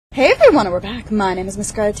everyone, and we're back. My name is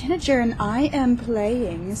MissScarletTanager, and I am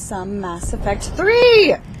playing some Mass Effect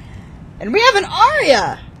 3! And we have an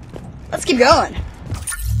Aria! Let's keep going.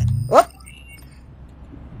 Whoop.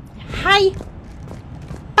 Hi.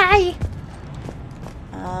 Bye.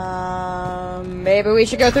 Maybe we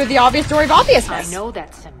should go through the obvious story of obviousness. I know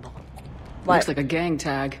that symbol. What? Looks like a gang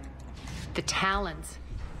tag. The Talons.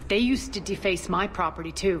 They used to deface my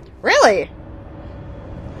property too. Really?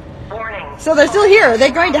 Warning. So they're still here. Are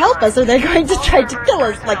they going to help us, or are they going to try to kill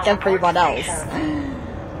us like everyone else?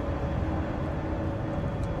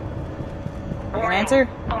 An answer?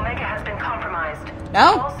 Omega has been compromised.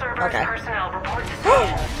 No? All servers Okay. personnel report to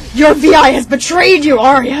station. Your VI has betrayed you,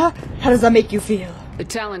 Aria! How does that make you feel? The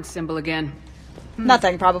Talon symbol again.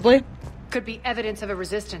 Nothing, probably. Could be evidence of a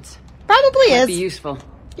resistance. Probably Might be is. useful.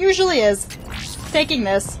 Usually is. Taking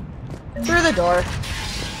this. Through the door.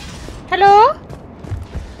 Hello?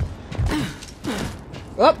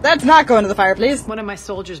 Whoop, that's not going to the fire, please. One of my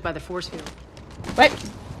soldiers by the force field. Wait.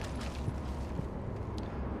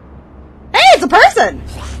 Hey, it's a person!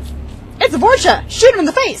 It's a Vorcha! Shoot him in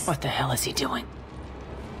the face! What the hell is he doing?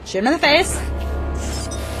 Shoot him in the face.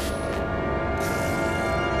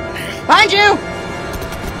 Behind you!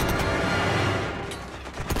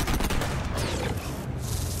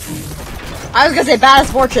 I was gonna say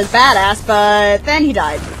badass Vorcha is badass, but then he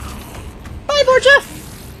died. Bye, Vorcha!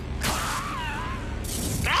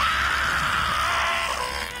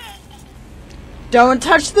 Don't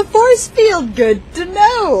touch the force field, good to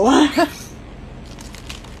know!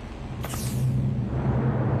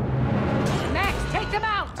 Max, take them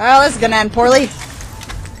out! Oh, this is gonna end poorly.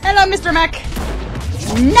 Hello, Mr. Mech.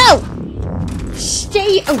 No!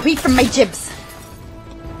 Stay away from my jibs.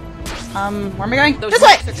 Where am I going? Those This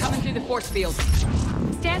way! rocks are coming through the force field.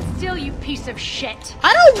 Stand still, you piece of shit!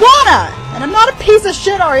 I don't wanna! And I'm not a piece of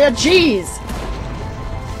shit, Aria, jeez!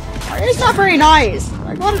 Aria's not very nice.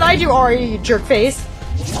 Like, what did I do, Aria, you jerk face?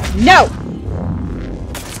 No!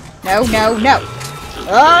 No, no, no.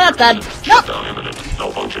 Oh, that's bad. Nope!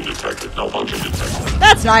 Malfunction detected. Malfunction detected.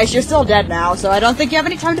 That's nice, you're still dead now, so I don't think you have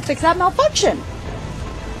any time to fix that malfunction.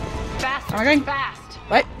 Faster, Okay. fast!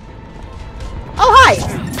 What? Oh, hi!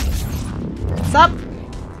 Sup?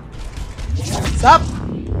 Sup?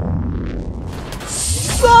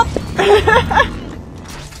 Sup?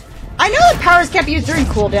 I know that powers can't be used during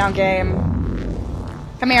cooldown game.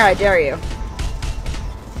 Come here, I dare you.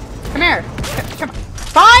 Come here. Come on.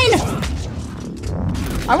 Fine!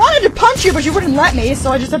 I wanted to punch you, but you wouldn't let me,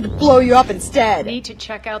 so I just had to blow you up instead. Need to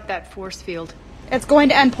check out that force field. It's going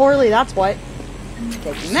to end poorly, that's what.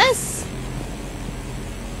 Taking this.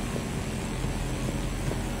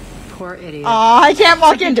 Poor idiot. Aw, I can't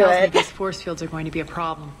walk Something into tells me it. These force fields are going to be a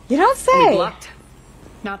problem. You don't Are we say. blocked?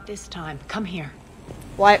 Not this time. Come here.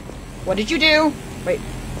 What? What did you do? Wait.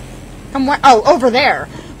 Come where? Oh, over there.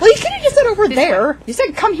 Well, you could have just said over This there. You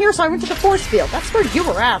said come here, so I went to the force field. That's where you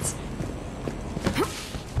were at.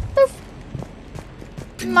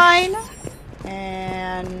 Mine.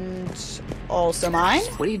 And also mine.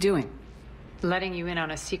 What are you doing? Letting you in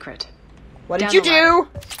on a secret. What did Down you the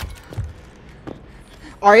do?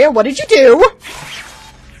 Aria, what did you do?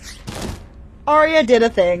 Aria did a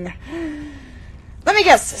thing. Let me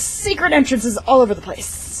guess. Secret entrances all over the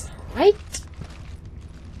place. Right?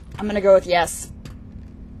 I'm gonna go with yes.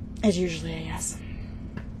 It's usually a yes.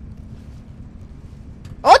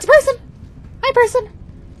 Oh, it's a person! Hi, person!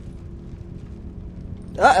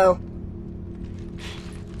 Uh-oh.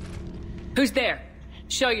 Who's there?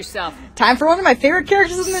 Show yourself. Time for one of my favorite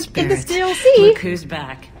characters in this Spirit, DLC. Look who's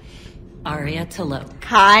back. Aria Talon.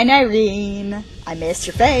 Hi, Nyreen. I missed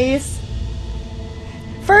your face.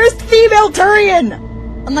 First female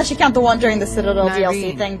Turian! Unless you count the one during the Citadel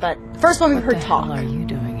DLC Nyreen. thing, but first one we've What heard the talk. hell are you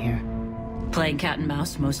doing here? Playing cat and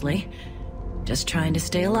mouse mostly. Just trying to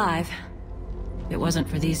stay alive. If it wasn't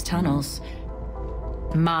for these tunnels.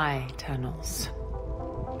 My tunnels.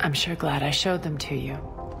 I'm sure glad I showed them to you.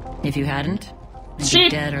 If you hadn't, I'd be She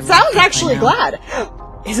dead or locked sounds up by actually now. glad.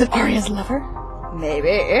 Is it Aria's lover?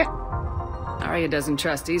 Maybe. Arya doesn't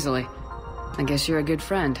trust easily. I guess you're a good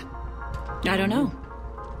friend. I don't know.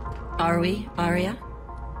 Are we, Aria?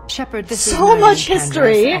 Shepard, this is So Nyreen much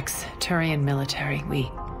Kendrick, history. ex-Turian military. We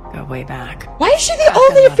go way back. Why is she the I've got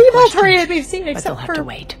only a lot of female questions, Turian we've seen but they'll except have for to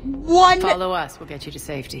wait. one? Follow us. We'll get you to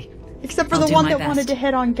safety. Except for I'll the do one my that best. wanted to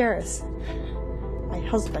hit on Garrus. My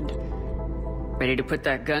husband. Ready to put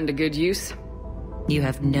that gun to good use? You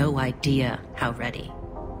have no idea how ready.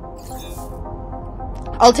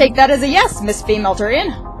 I'll take that as a yes, Miss Female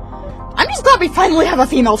Turian. I'm just glad we finally have a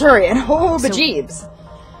female Turian. Oh, bejeebs.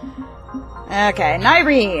 Okay,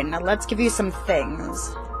 Nyreen, let's give you some things.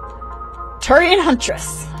 Turian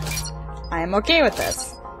Huntress. I am okay with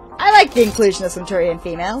this. I like the inclusion of Centurion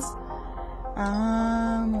females.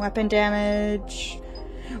 Weapon damage.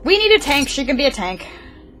 We need a tank. She can be a tank.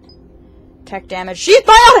 Tech damage. She's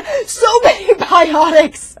biotic! So many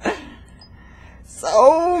biotics!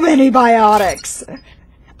 So many biotics!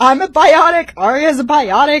 I'm a biotic. Arya's a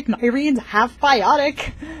biotic. Nyrene's half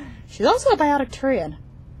biotic. She's also a biotic Turian.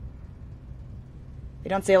 We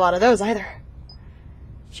don't see a lot of those either.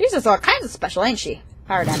 She's just all kinds of special, ain't she?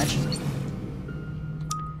 Power damage.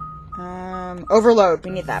 Overload.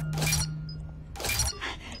 We need that.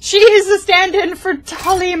 She is the stand-in for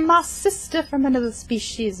Tali, my sister from another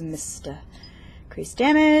species, mister. Increased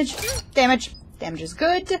damage. Damage. Damage is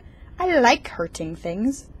good. I like hurting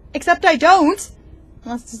things. Except I don't.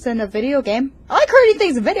 Unless it's in a video game. I like hurting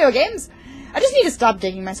things in video games. I just need to stop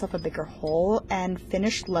digging myself a bigger hole and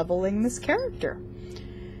finish leveling this character.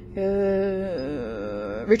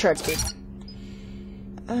 Recharge speed.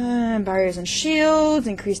 Barriers and shields.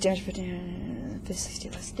 Increased damage for 60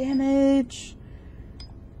 less damage.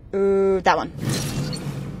 Ooh, that one.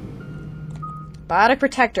 Biotic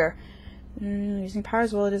Protector. Using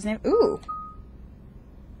powers while it is named. Ooh.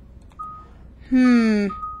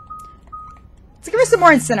 Let's give her some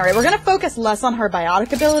more Incinerate. We're gonna focus less on her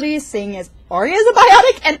biotic abilities, seeing as Arya's a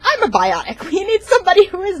biotic and I'm a biotic. We need somebody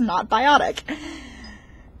who is not biotic.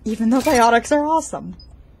 Even though biotics are awesome.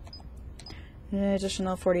 An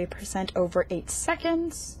additional 40% over 8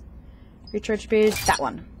 seconds. Recharge speed. That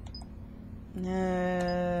one.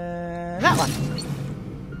 That one.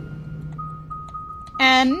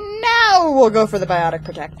 And now we'll go for the Biotic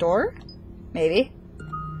Protector. Maybe.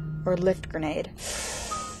 Or Lift Grenade.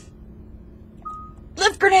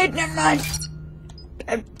 Lift Grenade, never mind.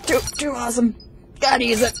 Too awesome. Gotta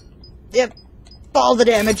use it. Yep. All the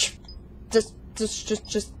damage. Just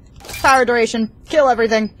power duration. Kill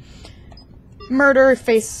everything. Murder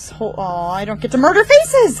face. Oh, I don't get to murder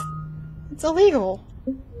faces! It's illegal.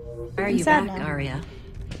 Why are you back, Arya?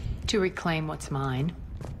 To reclaim what's mine.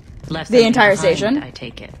 Left the entire behind, station? I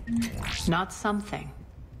take it. Not something.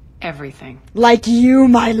 Everything. Like you,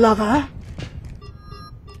 my lover.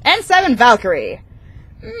 N7 Valkyrie.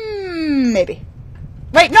 Maybe.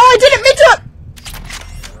 Wait, no, I didn't mean to!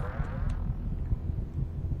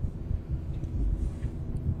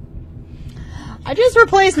 I just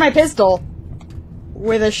replaced my pistol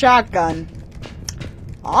with a shotgun.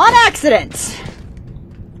 On accident.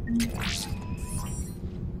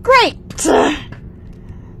 Great!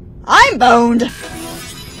 I'm boned!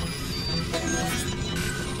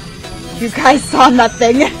 You guys saw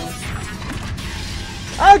nothing.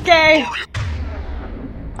 Okay.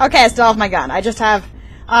 Okay, I still have my gun. I just have...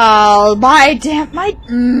 Oh, my damn... My...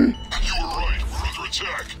 You were right. We're under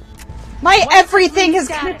attack. My everything is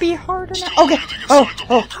gonna be harder now. Okay. Oh,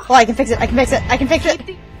 I can fix it. I can fix it. I can fix it.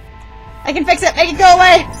 I can fix it. Make it go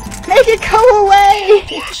away. Make it go away.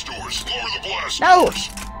 Blast doors. Lower the blast No. doors.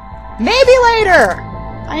 Maybe later.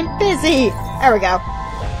 I'm busy. There we go.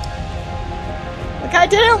 Look, I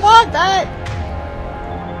didn't want that.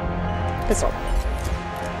 Pistol.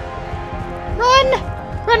 Run.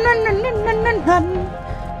 Run.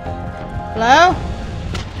 Hello?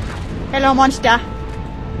 Hello, monster.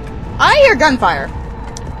 I hear gunfire.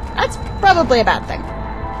 That's probably a bad thing.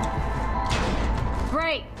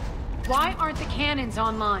 Great. Why aren't the cannons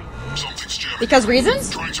online? Something's jamming. Because reasons?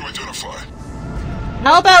 Trying to identify.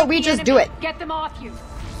 How about we just do it? Get them off you.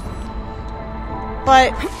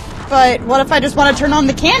 But what if I just want to turn on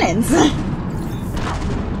the cannons?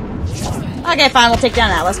 Okay, fine, we'll take down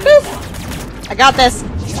Atlas. Poof! I got this.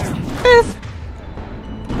 Poof!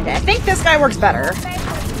 Okay, I think this guy works better.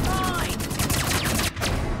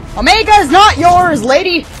 Omega is not yours,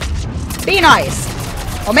 lady! Be nice.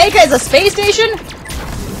 Omega is a space station?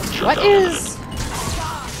 What is...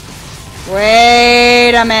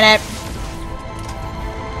 Wait a minute.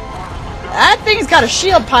 That thing's got a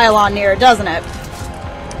shield pylon near it, doesn't it?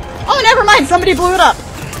 Oh, never mind, somebody blew it up.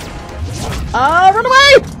 Run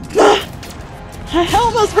away! I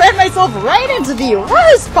almost ran myself right into the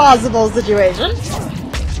worst possible situation.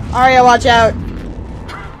 Arya, watch out.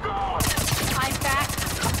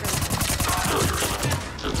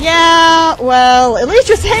 Yeah, well, at least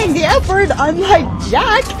you're saying the F word, unlike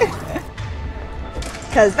Jack.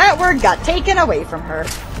 Because that word got taken away from her.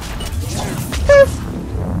 Poof.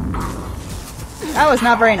 That was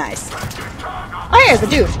not very nice. Oh, here's the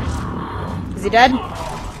dude. Is he dead?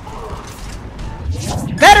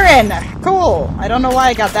 Veteran! Cool. I don't know why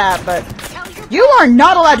I got that, but... You are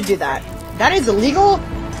not allowed to do that. That is illegal.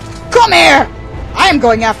 Come here! I am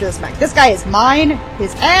going after this mech. This guy is mine.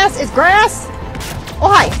 His ass is grass. Oh,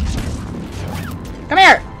 hi. Come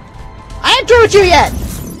here. I ain't through with you yet.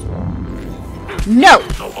 No!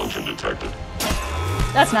 Malfunction detected.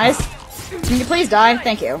 That's nice. Can you please die?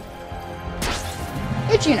 Thank you.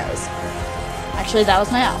 Itchy nose. Actually, that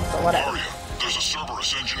was my owl, but whatever. Aria, there's a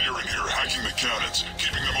Cerberus engineer in here hacking the cannons,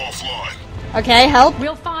 keeping them offline. Okay, help.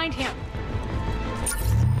 We'll find him.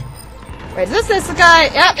 Wait, is this guy?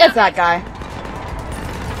 Yep, it's that guy.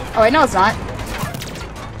 Oh, wait, no, it's not.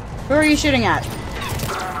 Who are you shooting at?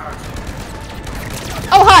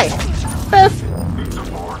 Oh, hi! Biff!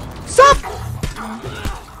 Stop!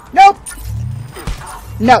 Nope.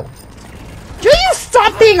 No. Do you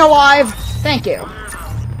stop being alive? Thank you.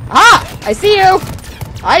 Ah! I see you!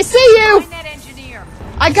 I see you! Find that engineer.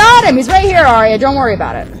 I got him! He's right here, Arya. Don't worry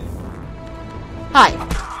about it. Hi.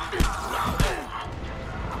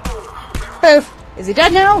 Poof. Is he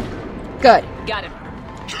dead now? Good. Got him.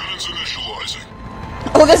 Cannons initializing.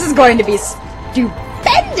 Oh, this is going to be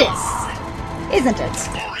stupendous! Isn't it?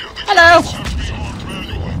 Aria, the Hello. cannons have to be armed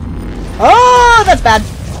manually. Oh, that's bad.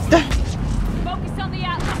 Focus on the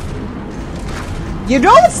Atlas. You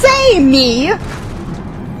don't say, me!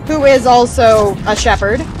 Who is also a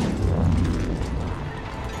shepherd.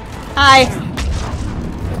 Hi.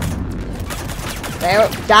 There.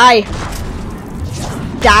 Die.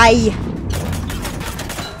 Die.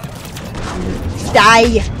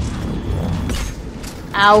 Die.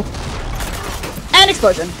 Ow. And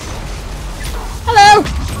explosion. Hello!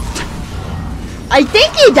 I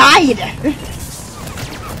think he died!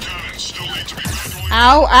 Cannons still need to be manually.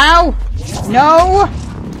 Ow, ow! No!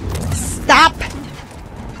 Stop!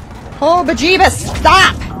 Oh, bejeebus!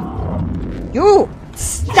 Stop! You!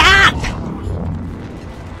 Stop!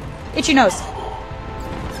 Itchy nose.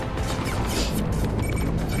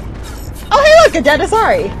 Oh, hey, look! A dead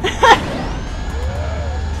Asari!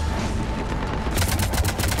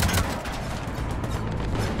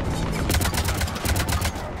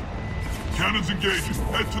 Cannons engaging.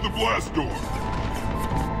 Head to the blast door.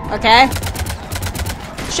 Okay.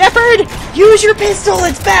 Shepard! Use your pistol!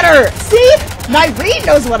 It's better! See? Nyreen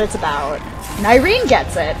knows what it's about. Nyreen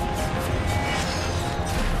gets it.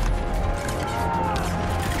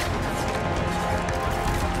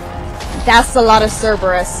 That's a lot of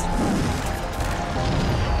Cerberus.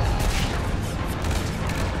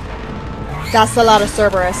 That's a lot of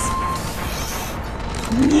Cerberus.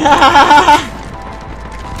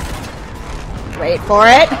 Wait for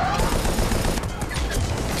it.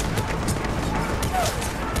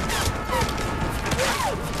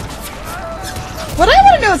 What I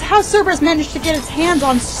want to know is how Cerberus managed to get its hands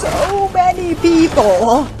on so many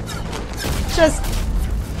people. Just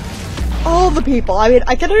all the people. I mean,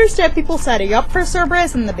 I can understand people setting up for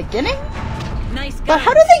Cerberus in the beginning, Nice guy. but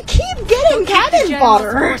how do they keep getting The cannon General's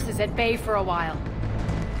fodder? forces at bay for a while.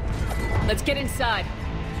 Let's get inside.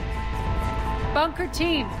 Bunker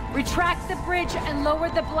team, retract the bridge and lower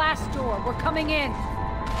the blast door. We're coming in.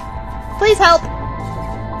 Please help.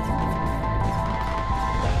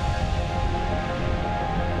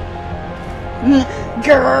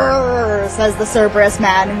 Grrr, says the Cerberus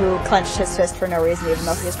man who clenched his fist for no reason, even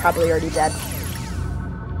though he was probably already dead.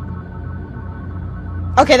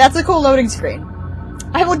 Okay, that's a cool loading screen.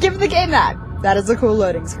 I will give the game that. That is a cool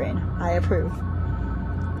loading screen. I approve.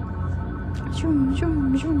 Zoom,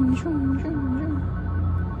 zoom, zoom, zoom, zoom, zoom.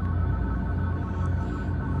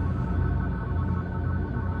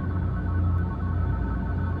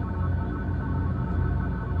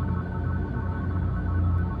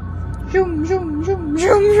 Zoom, zoom, zoom,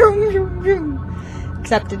 zoom, zoom, zoom, zoom.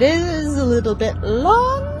 Except it is a little bit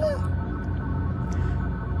long.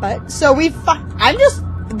 But, so I'm just,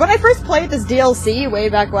 when I first played this DLC way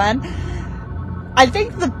back when, I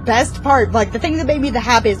think the best part, like, the thing that made me the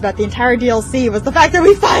happiest about the entire DLC was the fact that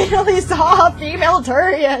we finally saw a female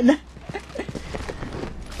Turian.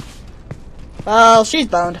 Well, she's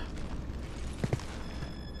boned.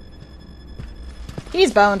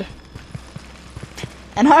 He's boned.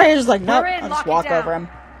 And Arya's just like, nope, We're in, I'll lock just it walk down. over him.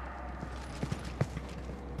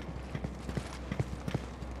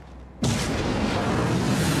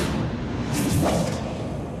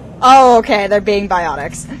 Oh, okay, they're being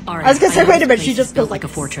biotics. Alright, I was gonna say, know wait a this minute, place she is just built goes like a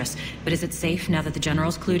fortress. But is it safe now that the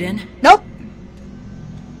general's clued in? Nope.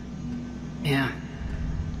 Yeah.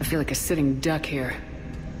 I feel like a sitting duck here.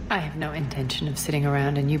 I have no intention of sitting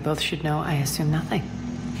around, and you both should know I assume nothing.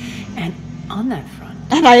 And on that front,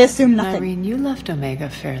 And I assume nothing. Irene, you left Omega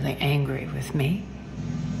fairly angry with me.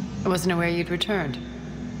 I wasn't aware you'd returned.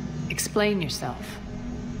 Explain yourself.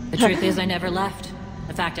 The truth is I never left.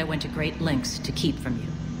 In fact, I went to great lengths to keep from you.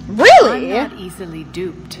 Really? I'm not easily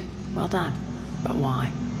duped. Well done. But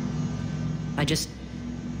why? I just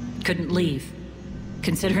couldn't leave.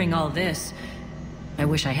 Considering all this, I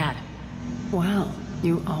wish I had. Well,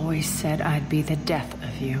 You always said I'd be the death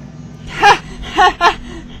of you.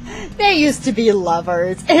 They used to be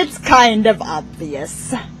lovers. It's kind of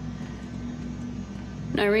obvious.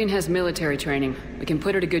 Irene has military training. We can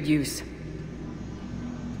put her to good use.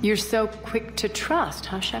 You're so quick to trust,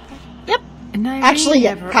 huh, Shepard? Yep. And Irene Actually,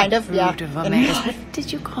 yeah, never kind of, yeah. approved of Omega's, what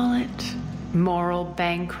did you call it? Moral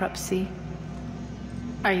bankruptcy?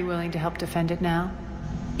 Are you willing to help defend it now?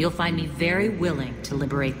 You'll find me very willing to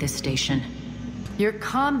liberate this station. Your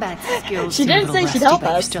combat skills She seem a didn't little say she'd rusty, help but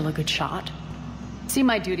you're us. still a good shot. See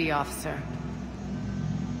my duty officer.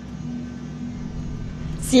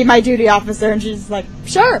 See my duty officer, and she's like,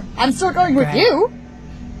 sure, I'm still going with Right. you.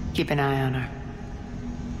 Keep an eye on her.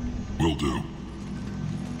 Will do.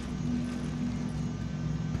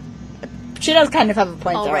 She does kind of have a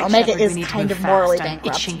point All there. right, Omega Shepard, we is need to kind move of morally fast. I'm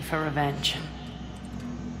bankrupt. itching for revenge.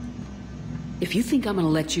 If you think I'm gonna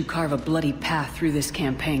let you carve a bloody path through this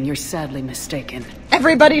campaign, you're sadly mistaken.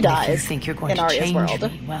 Everybody If you dies think you're going in to Arya's change world.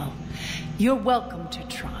 me, well, you're welcome to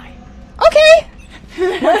try. Okay!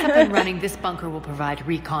 Once up and running, this bunker will provide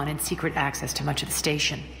recon and secret access to much of the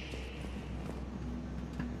station.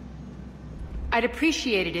 I'd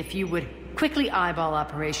appreciate it if you would quickly eyeball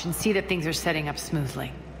operations, see that things are setting up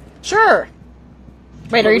smoothly. Sure.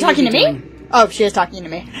 Wait, are you will talking you to be me? doing? Oh, she is talking to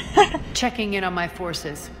me. Checking in on my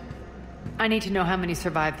forces. I need to know how many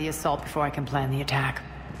survived the assault before I can plan the attack.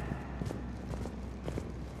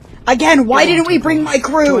 Again, why It won't didn't we take bring long. my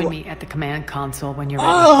crew? Join me at the command console when you're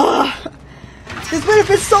ready. Ugh. This would have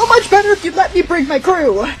been so much better if you'd let me bring my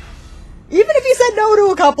crew. Even if you said no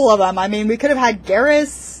to a couple of them. I mean, we could have had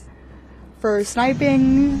Garrus for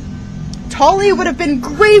sniping. Tali would have been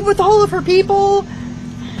great with all of her people.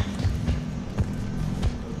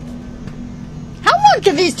 How long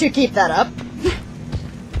can these two keep that up?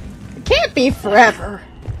 It can't be forever.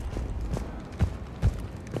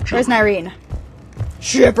 Where's Nyreen?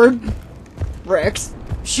 Shepard. Rex.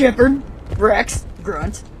 Shepard. Rex.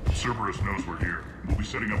 Grunt. Cerberus knows we're here. We'll be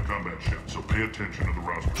setting up combat ships, so pay attention to the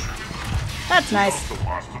Roswell. That's nice. Also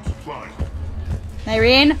lost some supplies.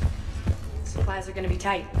 Nyreen? Supplies are gonna be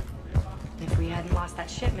tight. If we hadn't lost that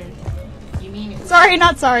shipment, you mean it? Sorry,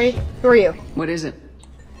 not sorry. Who are you? What is it?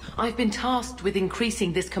 I've been tasked with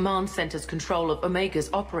increasing this command center's control of Omega's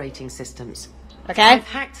operating systems. Okay. I've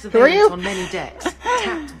hacked Who are you? surveillance on many decks,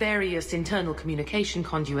 tapped various internal communication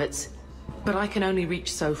conduits, but I can only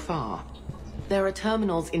reach so far. There are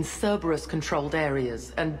terminals in Cerberus-controlled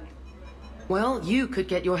areas, and, well, you could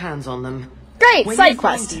get your hands on them. Great, When side you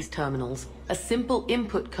find quest. these terminals, a simple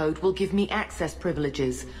input code will give me access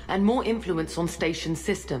privileges and more influence on station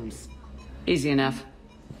systems. Easy enough.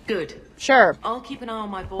 Good. Sure. I'll keep an eye on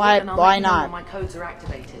my board, Why- and I'll why let you know not? when my codes are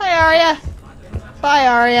activated. Bye, Arya. Bye,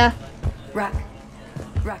 Arya. Rack.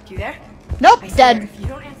 Rack, you there? Nope, I swear, dead. if you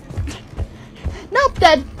don't answer... Nope,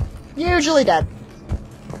 dead. Usually dead.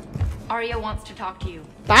 Arya wants to talk to you.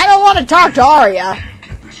 I don't want to talk to Arya.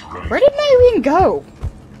 Get this right. Where did Nyreen go?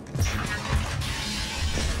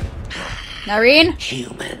 Nyreen?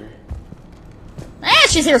 Human.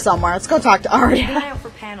 She's here somewhere. Let's go talk to Keep an Arya. eye out for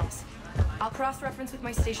panels. I'll cross-reference with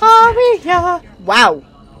my station schematics. Arya! Wow.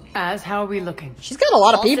 Az, how are we looking? She's got a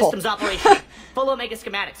lot of All people. systems operational. Full Omega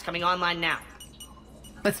schematics coming online now.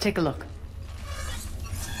 Let's take a look.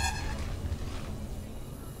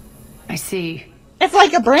 I see. It's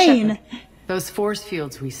like a brain. Those force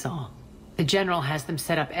fields we saw. The General has them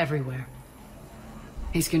set up everywhere.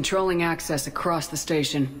 He's controlling access across the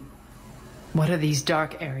station. What are these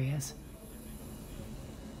dark areas?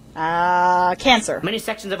 Cancer. Many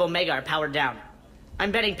sections of Omega are powered down.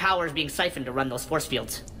 I'm betting power is being siphoned to run those force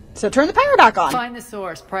fields. So turn the power back on. Find the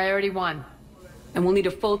source. Priority 1. And we'll need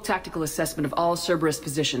a full tactical assessment of all Cerberus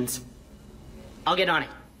positions. I'll get on it.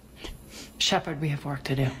 Shepard, we have work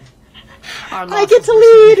to do. Our I get losses to were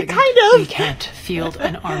lead, significant. kind of. We can't field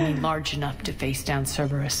an army large enough to face down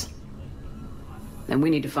Cerberus. Then we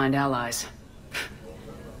need to find allies.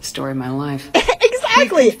 Story of my life.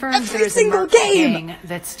 Exactly. Confirmed there Every is a single merc game. gang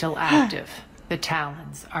that's still active. The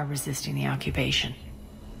Talons are resisting the occupation.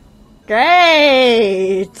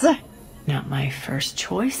 Great. Not my first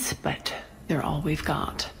choice, but they're all we've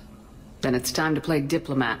got. Then it's time to play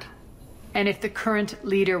diplomat. And if the current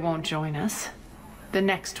leader won't join us, the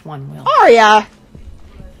next one will. Arya.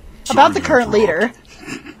 About Sorry the to current interrupt.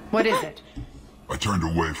 leader. What is it? I turned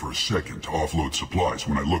away for a second to offload supplies.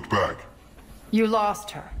 When I looked back, You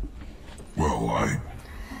lost her. well,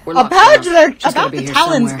 We're locked About down. She's gotta about be the here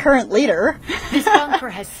Talon's somewhere. current leader. This bunker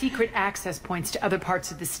has secret access points to other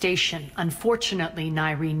parts of the station. Unfortunately,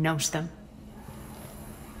 Nyreen knows them.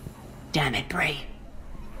 Damn it, Bray.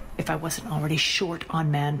 If I wasn't already short on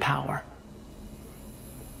manpower.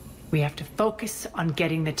 We have to focus on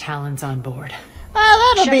getting the Talons on board. Well,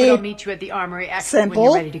 that'll Shepard will be meet you at the armory exit simple.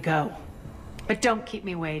 when you're ready to go. But don't keep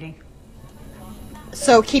me waiting.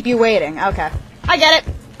 So keep you waiting. Okay. I get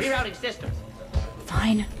it. Rerouting systems.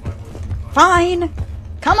 Fine. Fine.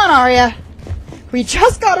 Come on, Arya. We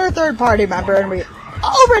just got our third party member and we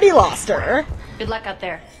already lost her. Good luck out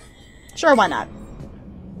there. Sure, why not?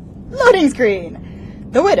 Loading screen.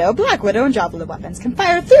 The Widow, Black Widow, and Javelin weapons can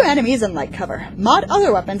fire through enemies in light cover. Mod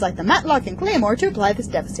other weapons like the Matlock and Claymore to apply this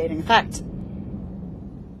devastating effect.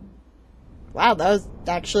 Wow, that was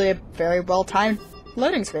actually a very well-timed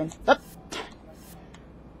loading screen. Oh.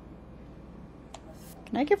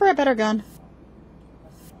 Can I give her a better gun?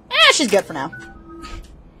 She's good for now.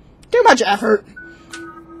 Too much effort.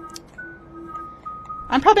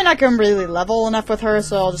 I'm probably not going to really level enough with her,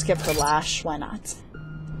 so I'll just give her Lash. Why not?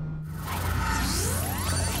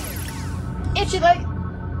 Itchy leg!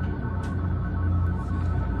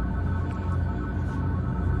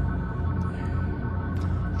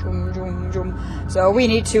 So we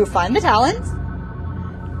need to find the Talons,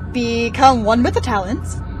 become one with the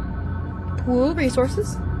Talons, pool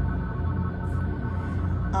resources,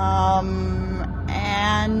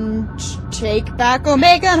 and take back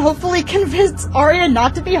Omega and hopefully convince Arya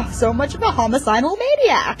not to be so much of a homicidal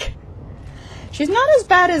maniac. She's not as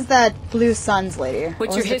bad as that Blue Suns lady.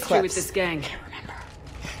 What's your history with this gang?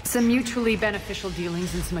 Some mutually beneficial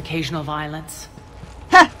dealings and some occasional violence.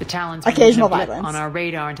 The Talons occasional were violence on our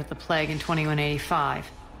radar until the plague in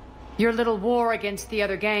 2185. Your little war against the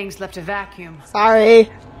other gangs left a vacuum. Sorry.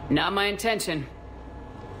 Not my intention.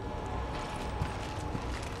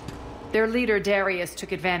 Their leader, Darius,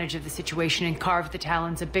 took advantage of the situation and carved the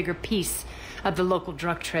Talons a bigger piece of the local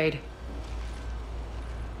drug trade.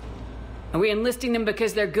 Are we enlisting them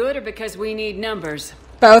because they're good or because we need numbers?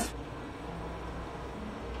 Both.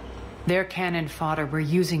 They're cannon fodder. We're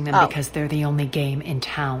using them because they're the only game in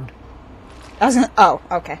town. I was gonna... Oh,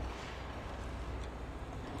 okay.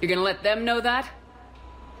 You're gonna let them know that?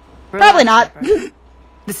 Probably not.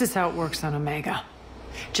 This is how it works on Omega.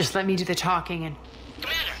 Just let me do the talking and...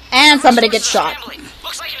 Commander, And somebody gets shot.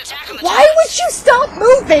 looks like an attack on the Why would you stop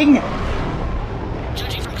moving?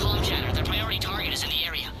 Judging from comm chatter, their priority target is in the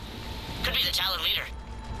area. Could be the Talon leader.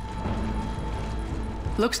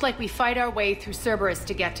 Looks like we fight our way through Cerberus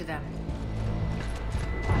to get to them.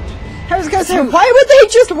 I was gonna say, why would they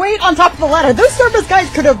just wait on top of the ladder? Those Cerberus guys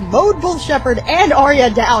could have mowed both Shepard and Arya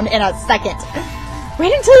down in a second.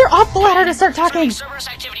 Wait until you're off the ladder to start talking. Cerberus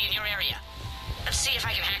activity in your area. Let's see if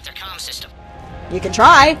I can hack their comm system. You can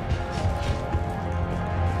try.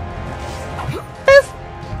 Poof.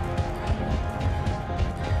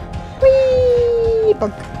 Whee!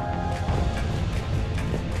 Bunk.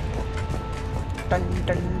 Dun,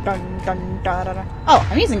 dun, dun, dun, da, da, da. Oh,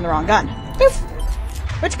 I'm using the wrong gun. Poof.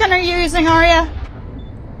 Which gun are you using, Arya?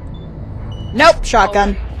 Nope,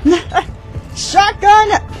 shotgun. Shotgun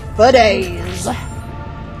for days.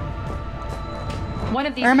 One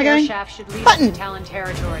of these Where am I air going? shafts should lead Button. us to Talon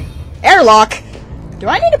territory. Airlock. Do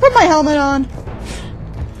I need to put my helmet on?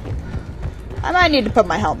 I might need to put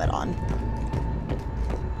my helmet on.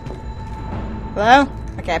 Hello?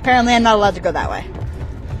 Okay, apparently I'm not allowed to go that way.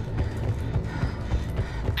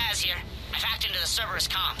 Az here. I've hacked into the Cerberus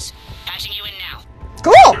comms. Patching you in now.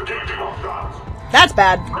 Cool! That's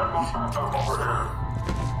bad.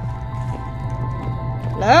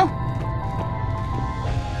 Hello?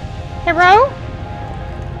 Hello?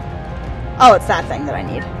 Oh, it's that thing that I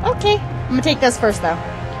need. Okay, I'm gonna take this first, though.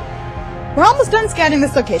 We're almost done scanning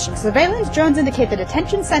this location. Surveillance drones indicate the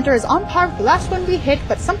detention center is on par with the last one we hit,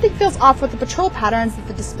 but something feels off with the patrol patterns that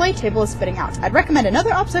the display table is spitting out. I'd recommend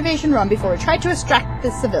another observation run before we try to extract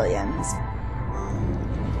the civilians.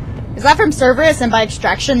 Is that from Cerberus, and by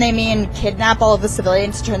extraction they mean kidnap all of the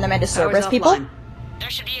civilians to turn them into Cerberus people? There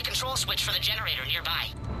should be a control switch for the generator nearby.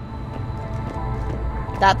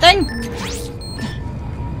 That thing?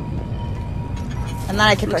 And then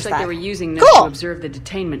I can Looks push like that. they were using this Cool! to observe the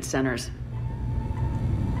detainment centers.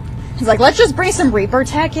 He's like, let's just bring some Reaper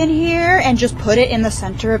tech in here and just put it in the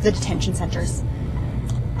center of the detention centers.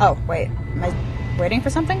 Oh, wait. Am I waiting for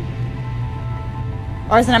something?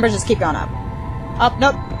 Or does the numbers just keep going up? Oh,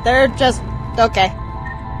 nope. They're just... Okay.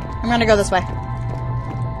 I'm gonna go this way.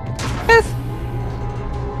 Poof!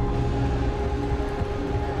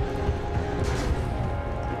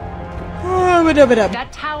 That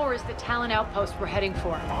tower is the Talon outpost we're heading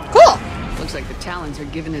for. Cool! Looks like the Talons are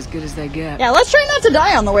giving as good as they get. Yeah, let's try not to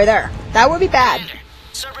die on the way there. That would be bad.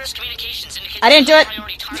 Cerberus communications indicates I didn't do it.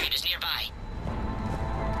 priority target is nearby.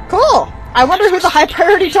 Cool! I wonder who the high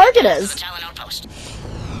priority target is. Talon outpost.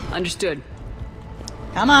 Understood.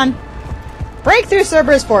 Come on. Break through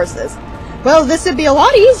Cerberus forces. Well, this would be a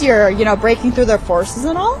lot easier, you know, breaking through their forces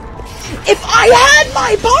and all. If I had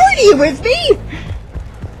my party with me!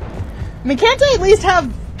 I mean, can't I at least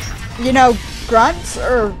have, you know, Grunt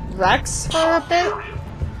or Rex for a bit?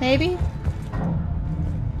 Maybe?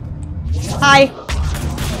 Hi.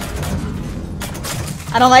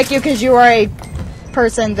 I don't like you because you are a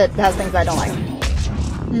person that has things I don't like.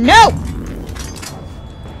 No!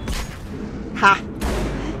 Ha.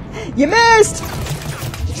 You missed!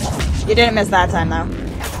 You didn't miss that time, though.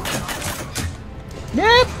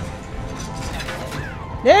 Nope!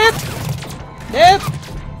 Nope! Nope!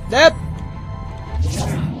 Nope!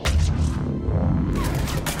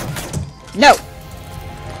 No!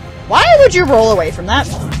 Why would you roll away from that?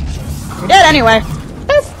 You're dead anyway.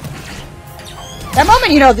 Poof. That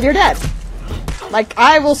moment you know that you're dead. Like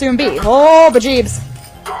I will soon be. Oh, bejeebs.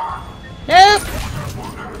 Nope.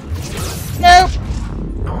 Nope.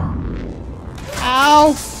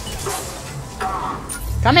 Ow.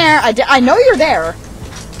 Come here. I know you're there.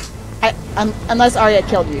 Unless Arya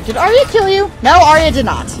killed you. Did Arya kill you? No, Arya did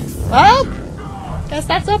not. Well, guess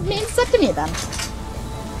that's up to me then.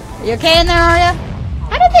 Are you okay in there, Arya?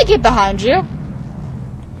 How did they get behind you?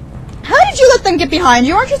 How did you let them get behind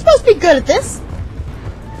you? Aren't you supposed to be good at this?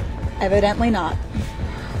 Evidently not.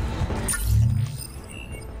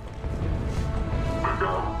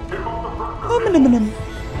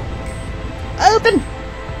 Open!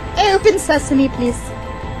 Open sesame, please.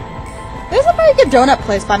 There's a very good donut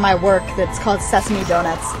place by my work that's called Sesame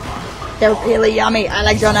Donuts. They're really yummy. I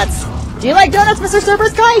like donuts. Do you like donuts, Mr.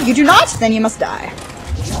 Cerberus guy? You do not? Then you must die.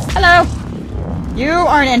 Hello. You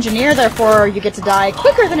are an engineer, therefore you get to die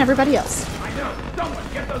quicker than everybody else. I know. Someone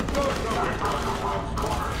get those doors open.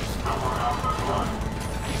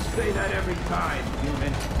 You say that every time,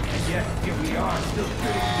 human. And yet, here we are, still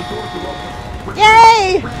shooting the door to open.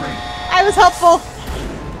 Yay! I was helpful.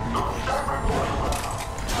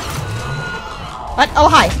 What? Oh,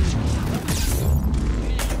 hi.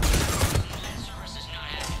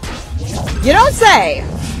 You don't say.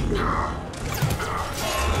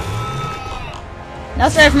 No,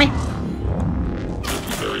 stay for me.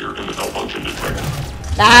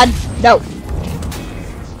 Bad. No.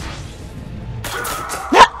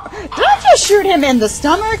 Did I just shoot him in the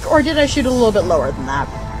stomach, or did I shoot a little bit lower than that?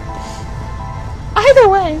 Either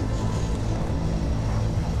way.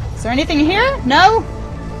 Is there anything here? No?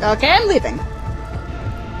 Okay, I'm leaving.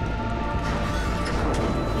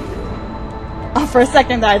 Oh, for a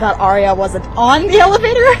second I thought Arya wasn't on the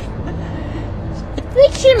elevator. I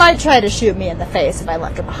think she might try to shoot me in the face if I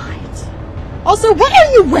left her behind. Also, what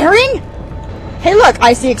are you wearing? Hey look,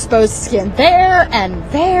 I see exposed skin there, and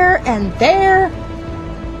there, and there.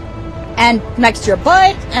 And next to your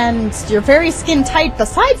butt, and you're very skin tight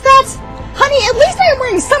besides that. Honey, at least I am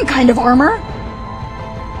wearing some kind of armor.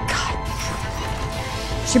 God.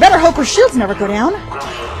 She better hope her shields never go down.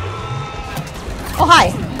 Oh,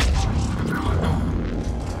 hi.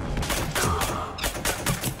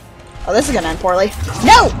 Oh, this is gonna end poorly.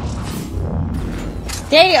 No!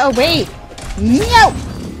 Stay away! No!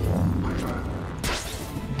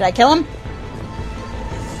 Did I kill him?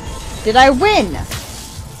 Did I win?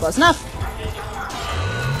 Close enough.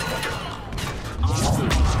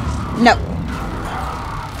 No.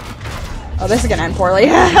 Oh, this is gonna end poorly.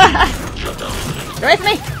 Get away from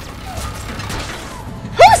me!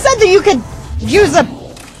 Who said that you could use a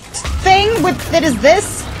thing with that is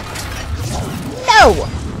this? No!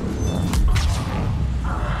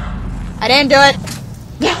 I didn't do it.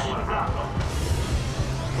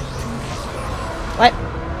 What?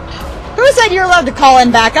 Who said you're allowed to call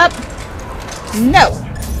in backup? No.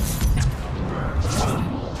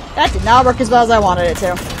 That did not work as well as I wanted it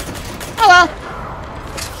to. Oh well.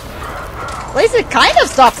 At least it kind of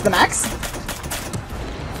stops the mechs.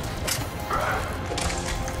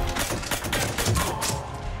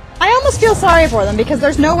 I almost feel sorry for them because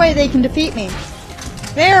there's no way they can defeat me.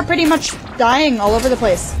 They are pretty much dying all over the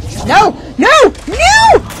place. No! No!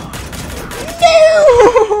 No!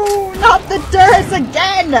 No! Not the turrets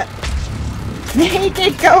again! Make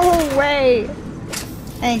it go away!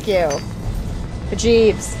 Thank you.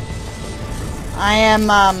 Bejeebs. I am,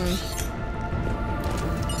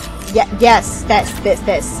 yes,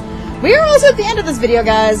 this. We are also at the end of this video,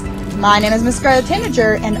 guys. My name is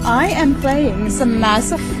MissScarletTanager, and I am playing some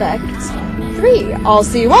Mass Effect 3. I'll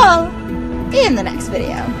see you all in the next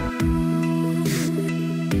video.